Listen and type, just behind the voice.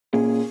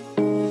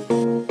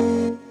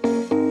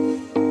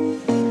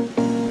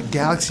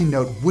Galaxy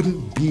Note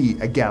wouldn't be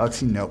a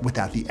Galaxy Note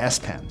without the S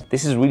Pen.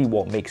 This is really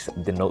what makes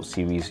the Note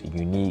series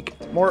unique.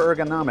 More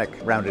ergonomic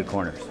rounded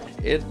corners.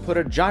 It put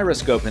a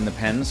gyroscope in the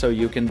pen so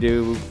you can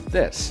do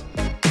this.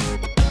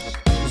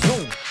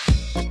 Zoom!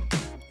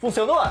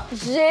 Funcionou?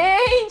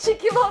 Gente,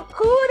 que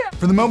loucura!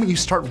 From the moment you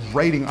start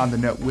writing on the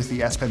Note with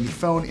the S Pen, the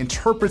phone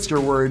interprets your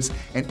words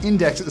and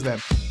indexes them.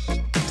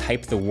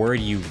 Type the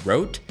word you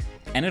wrote,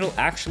 and it'll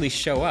actually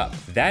show up.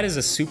 That is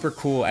a super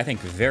cool, I think,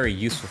 very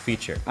useful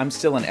feature. I'm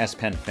still an S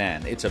Pen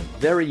fan. It's a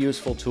very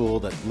useful tool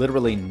that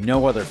literally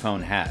no other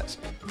phone has.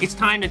 It's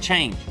time to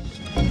change.